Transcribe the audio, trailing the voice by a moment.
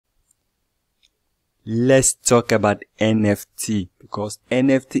Let's talk about NFT, because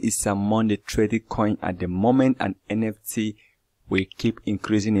NFT is among the traded coin at the moment, and NFT will keep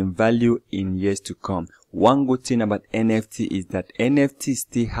increasing in value in years to come. One good thing about NFT is that NFT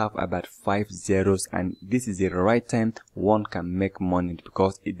still have about 5 zeros, and this is the right time one can make money,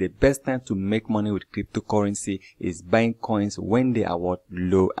 because the best time to make money with cryptocurrency is buying coins when they are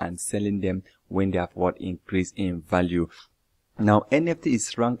low and selling them when they have increase in value. Now, NFT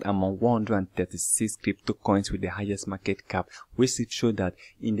is ranked among 136 crypto coins with the highest market cap, which shows that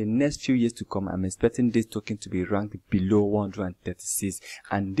in the next few years to come, I'm expecting this token to be ranked below 136.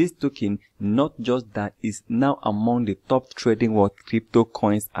 And this token, not just that, is now among the top trading crypto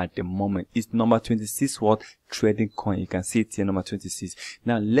coins at the moment. It's number 26 trading coin. You can see it here, number 26.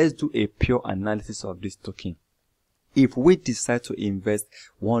 Now, let's do a pure analysis of this token. If we decide to invest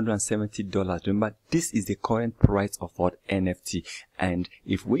 $170, remember this is the current price of our NFT, and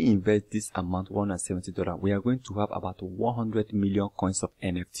if we invest this amount, $170, we are going to have about 100 million coins of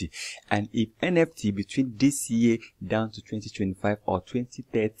NFT. And if NFT between this year down to 2025 or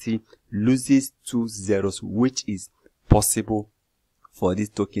 2030 loses 2 zeros, which is possible for this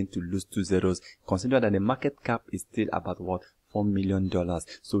token to lose 2 zeros, consider that the market cap is still about $4 million.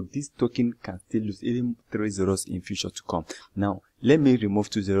 So this token can still lose even 3 zeros in future to come. Now, let me remove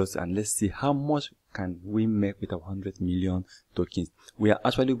 2 zeros and let's see how much can we make with 100 million tokens. We are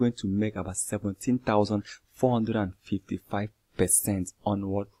actually going to make about 17,455%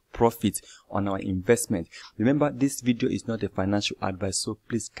 on profit on our investment. Remember, this video is not a financial advice, so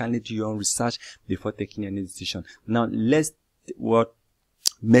please kindly do your own research before taking any decision. Now, let's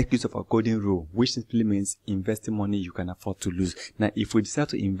make use of a golden rule, which simply means investing money you can afford to lose. Now, if we decide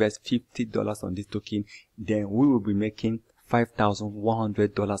to invest $50 on this token, then we will be making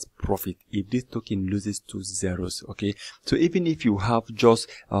 $5,100 profit if this token loses 2 zeros. Okay, so even if you have just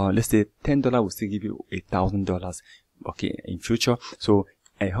let's say $10, will still give you $1,000. Okay, in future. So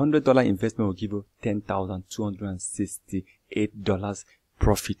 $100 investment will give you $10,268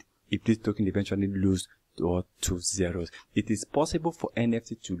 profit if this token eventually lose or 2 zeros. It is possible for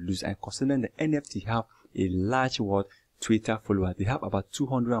NFT to lose, and considering the NFT have a large Twitter followers, they have about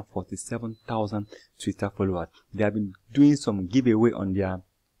 247,000 Twitter followers. They have been doing some giveaway on their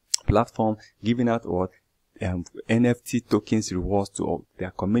platform, giving out NFT tokens rewards to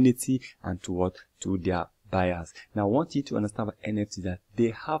their community and to their buyers. Now, I want you to understand about NFT that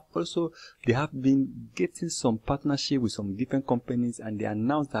they have been getting some partnership with some different companies, and they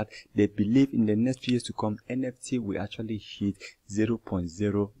announced that they believe in the next few years to come, NFT will actually hit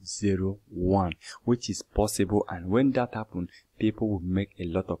 0.001, which is possible. And when that happens, people will make a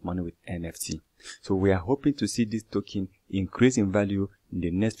lot of money with NFT. So we are hoping to see this token increase in value in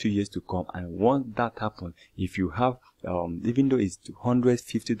the next few years to come. And once that happens, if you have even though it's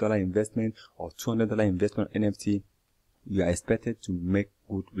 $150 investment or $200 investment on NFT, you are expected to make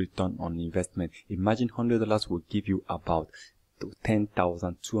good return on investment. Imagine $100 will give you about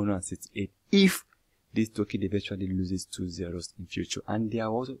 10,268 if this token eventually loses 2 zeros in future, and they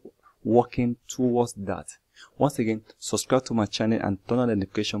are also working towards that. Once again, subscribe to my channel and turn on the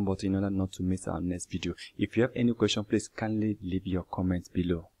notification button in order not to miss our next video. If you have any question, please kindly leave your comments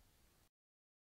below.